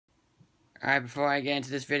Alright, before I get into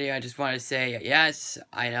this video, I just want to say, yes,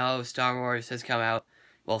 I know Star Wars has come out.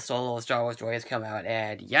 Well, Solo Star Wars Story has come out,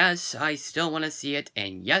 and yes, I still want to see it,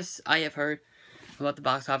 and yes, I have heard about the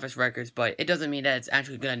box office records, but it doesn't mean that it's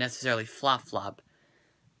actually going to necessarily flop.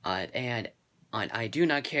 And I do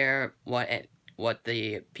not care what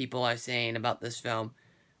the people are saying about this film,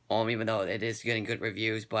 even though it is getting good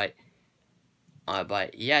reviews, but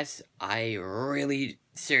yes, I really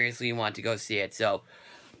seriously want to go see it, so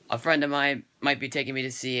a friend of mine might be taking me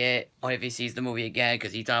to see it, or if he sees the movie again,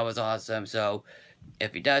 because he thought it was awesome, so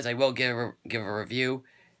if he does, I will give a review.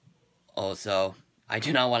 Also, I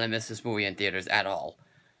do not want to miss this movie in theaters at all.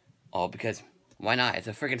 Because, why not? It's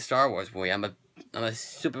a freaking Star Wars movie. I'm a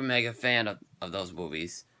super mega fan of those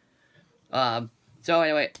movies. So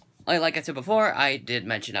anyway, like I said before, I did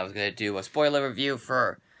mention I was going to do a spoiler review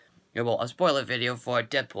for, a spoiler video for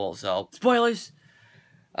Deadpool, so, spoilers!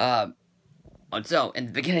 So, in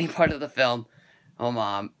the beginning part of the film,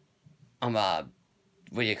 what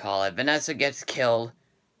do you call it? Vanessa gets killed,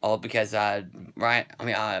 because,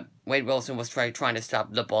 Wade Wilson was trying to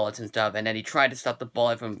stop the bullets and stuff, and then he tried to stop the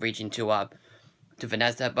bullet from reaching to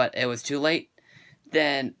Vanessa, but it was too late.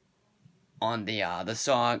 Then, on the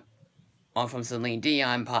song, from Celine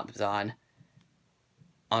Dion pops on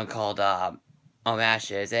called,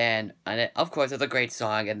 Ashes, and it, of course, it's a great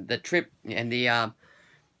song, and the trip, and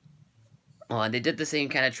they did the same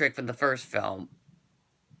kind of trick from the first film,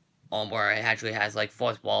 where it actually has, like,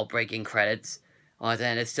 fourth wall breaking credits,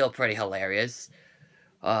 and it's still pretty hilarious.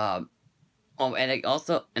 And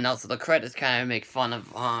the credits kind of make fun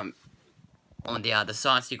of, the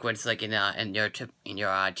song sequence, like, in your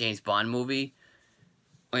James Bond movie,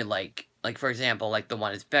 or, like, for example, like, the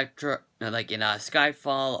one in Spectre, like, in,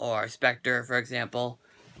 Skyfall, or Spectre, for example.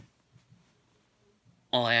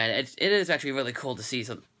 And it is actually really cool to see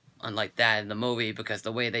something like that in the movie, because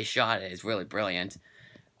the way they shot it is really brilliant.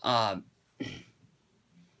 What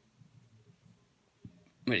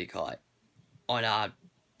do you call it?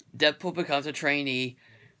 Deadpool becomes a trainee,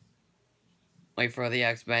 like, for the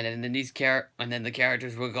X-Men, and then the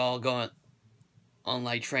characters will all go on,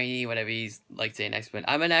 like, trainee, whatever he's, like, saying X-Men.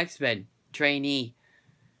 I'm an X-Men trainee.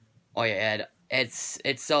 Oh yeah, and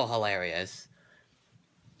it's so hilarious.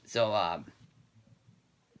 So,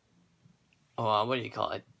 what do you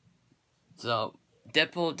call it? So,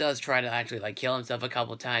 Deadpool does try to actually, like, kill himself a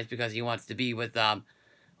couple times because he wants to be with,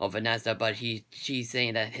 Vanessa, but she's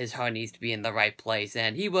saying that his heart needs to be in the right place,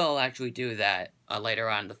 and he will actually do that, later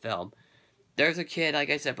on in the film. There's a kid, like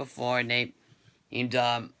I said before, named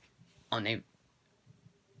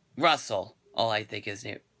Russell. Oh, I think his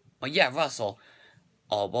name, oh yeah, Russell.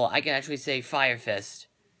 Oh, well, I can actually say Fire Fist.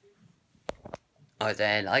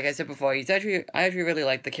 And like I said before, I actually really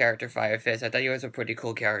like the character Fire Fist. I thought he was a pretty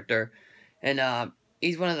cool character. And,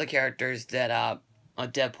 he's one of the characters that,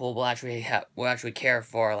 Deadpool will actually care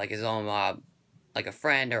for, like, his own, like, a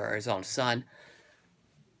friend or his own son.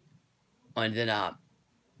 And then,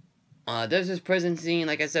 there's this prison scene,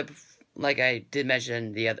 like I said, like I did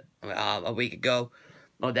mention a week ago.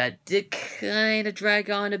 That did kind of drag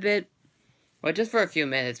on a bit. Well, just for a few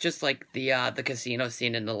minutes, just like the casino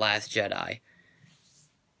scene in The Last Jedi.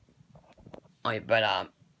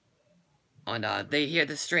 They hear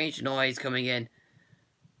this strange noise coming in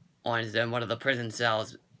on one of the prison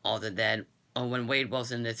cells. Then, when Wade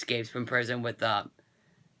Wilson escapes from prison with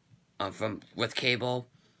Cable,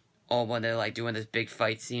 or when they're, like, doing this big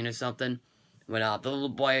fight scene or something, when the little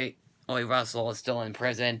boy Russell is still in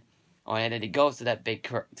prison, and then he goes to that big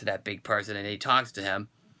person and he talks to him,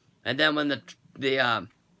 and then when the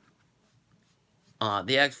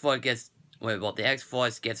X-Force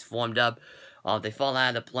gets formed up, they fall out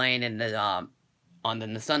of the plane, and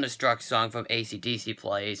then the Thunderstruck song from AC/DC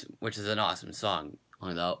plays, which is an awesome song,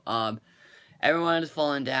 though. Everyone is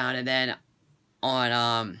falling down, and then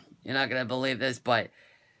you're not gonna believe this, but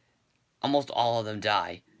almost all of them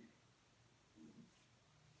die.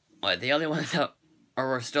 The only ones that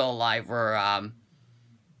were still alive were,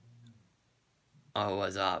 damn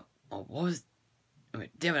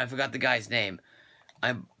it, I forgot the guy's name.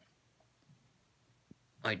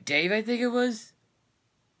 Dave, I think it was?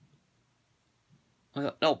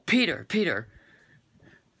 No, Peter.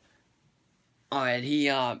 And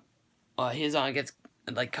his arm gets,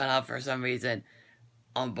 like, cut off for some reason.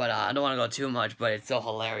 But I don't want to go too much, but it's so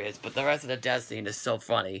hilarious. But the rest of the death scene is so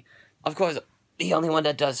funny. Of course, the only one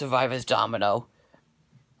that does survive is Domino.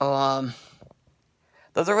 There's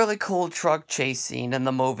a really cool truck chase scene in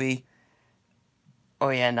the movie.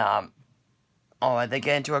 They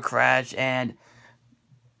get into a crash, and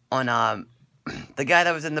the guy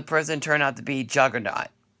that was in the prison turned out to be Juggernaut.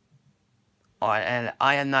 And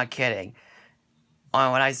I am not kidding.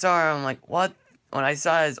 When I saw her, I'm like, what? When I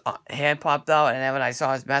saw his hand popped out, and then when I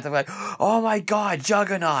saw his mouth, I'm like, oh my god,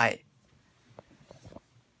 Juggernaut!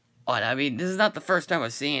 I mean, this is not the first time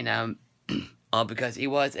I've seen him, because he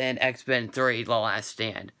was in X-Men 3, The Last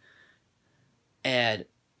Stand. And,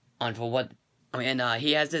 for what, I mean,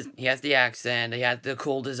 he has the accent, he has the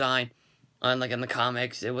cool design, unlike in the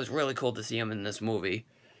comics. It was really cool to see him in this movie.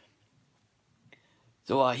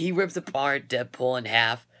 So, he rips apart Deadpool in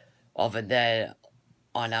half, and then,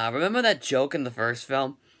 remember that joke in the first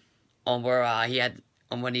film? Where,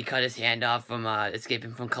 when he cut his hand off from,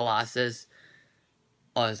 escaping from Colossus?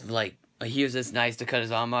 Was like, he used this knife to cut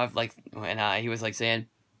his arm off, like, and, he was, like, saying,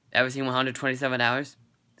 ever seen 127 hours?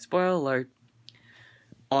 Spoiler alert.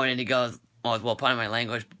 And he goes, well, pardon my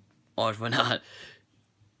language, for not,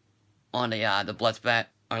 the blood spat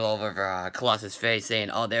all over, Colossus' face, saying,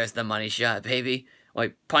 oh, there's the money shot, baby.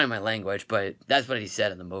 Like, pardon my language, but that's what he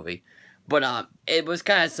said in the movie. But, it was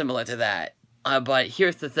kind of similar to that. But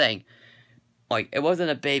here's the thing. Like, it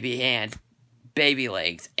wasn't a baby hand, baby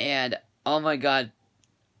legs, and, oh my god,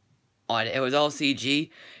 it was all CG.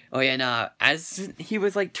 And, as he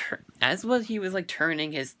was, like,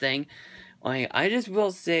 turning his thing, I just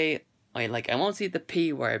will say, I won't say the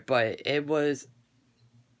P word, but it was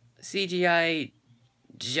CGI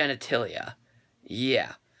genitalia.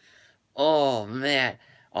 Yeah. Oh, man.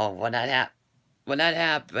 When that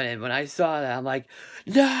happened, and when I saw that, I'm like,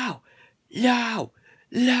 no! No!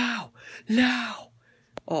 No! No!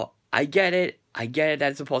 I get it.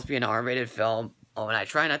 That's supposed to be an R-rated film. And I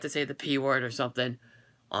try not to say the P word or something,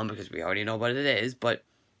 because we already know what it is, but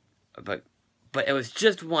it was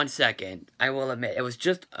just 1 second. I will admit, it was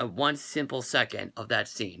just one simple second of that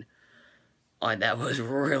scene. That was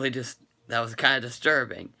really that was kind of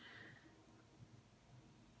disturbing.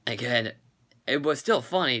 Again, it was still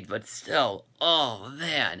funny, but still, oh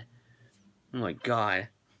man. Oh my god.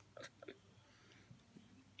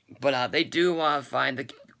 But, they do, find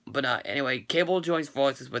the, but, anyway, Cable joins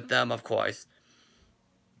forces with them, of course.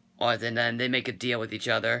 And then they make a deal with each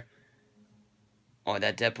other.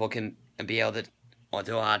 That Deadpool can be able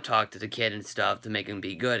to, talk to the kid and stuff to make him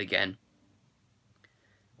be good again.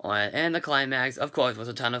 And the climax, of course, was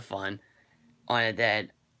a ton of fun. And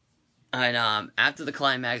then, after the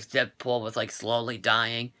climax, Deadpool was, like, slowly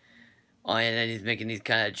dying. And then he's making these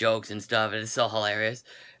kind of jokes and stuff, and it's so hilarious.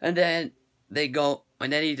 And then they go,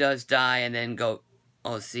 and then he does die, and then go,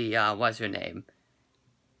 see, what's her name?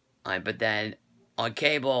 But then,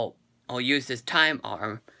 Cable, use his time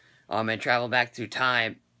arm, and travel back through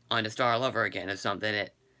time, to start all over again or something.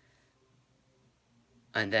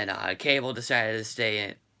 And then, Cable decided to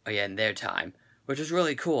stay in their time, which is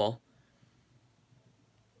really cool.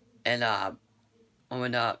 And,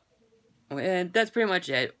 and that's pretty much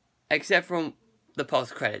it, except from the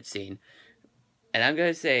post-credit scene. And I'm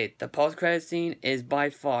gonna say, the post-credit scene is by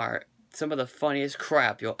far some of the funniest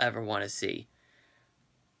crap you'll ever want to see.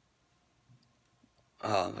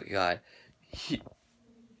 Oh my god.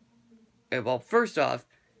 Well, first off,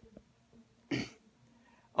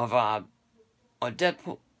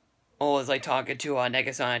 Deadpool was, like, talking to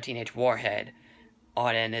Negasonic Teenage Warhead,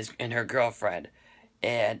 and her girlfriend.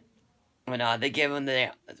 And when, they give him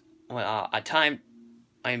a time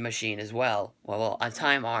machine as well. Well, a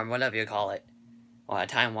time arm, whatever you call it. Or a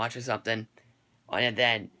time watch or something. And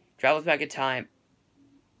then travels back in time.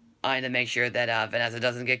 To make sure that Vanessa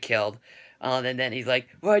doesn't get killed. And then he's like,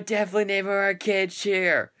 we're definitely naming our kid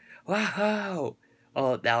Cheer. Wow.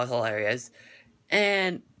 Oh, that was hilarious.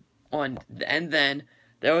 And then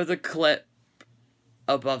there was a clip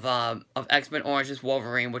of X-Men Orange's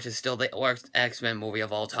Wolverine, which is still the worst X-Men movie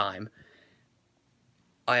of all time.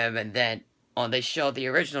 And then they showed the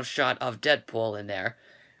original shot of Deadpool in there.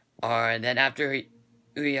 And then after he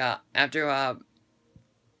gets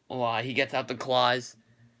out the claws,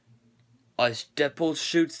 Deadpool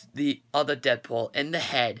shoots the other Deadpool in the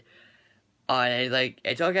head. And he's like,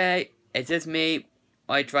 it's okay, it's just me.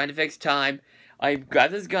 Trying to fix time.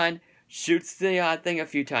 Grabs his gun, shoots the thing a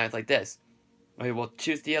few times like this. Well,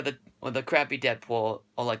 shoots the crappy Deadpool,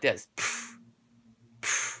 like this.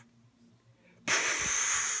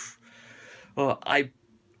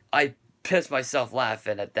 I pissed myself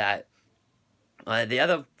laughing at that. The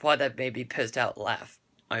other part that made me pissed out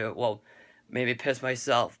maybe pissed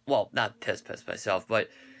myself. Well, not pissed myself, but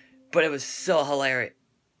it was so hilarious.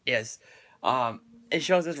 Yes. It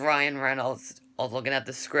shows us Ryan Reynolds looking at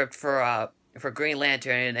the script for Green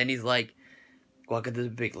Lantern, and he's like, welcome to the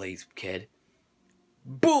big leagues, kid.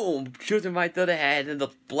 Boom! Shoots him right through the head, and the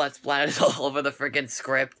blood splatters all over the freaking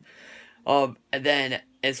script. And then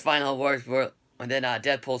his final words were, and then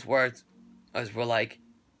Deadpool's words were like,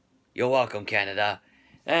 You're welcome, Canada.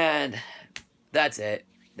 And that's it.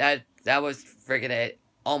 That was freaking it.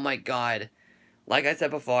 Oh my god. Like I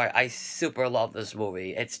said before, I super love this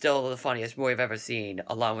movie. It's still the funniest movie I've ever seen,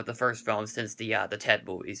 along with the first film since the Ted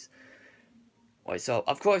movies. Wait, so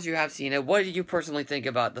of course you have seen it. What did you personally think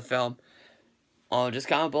about the film? Just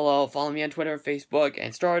comment below. Follow me on Twitter and Facebook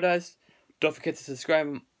and Stardust. Don't forget to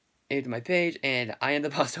subscribe to my page. And I am the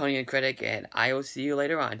Bostonian Critic, and I will see you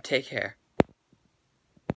later on. Take care.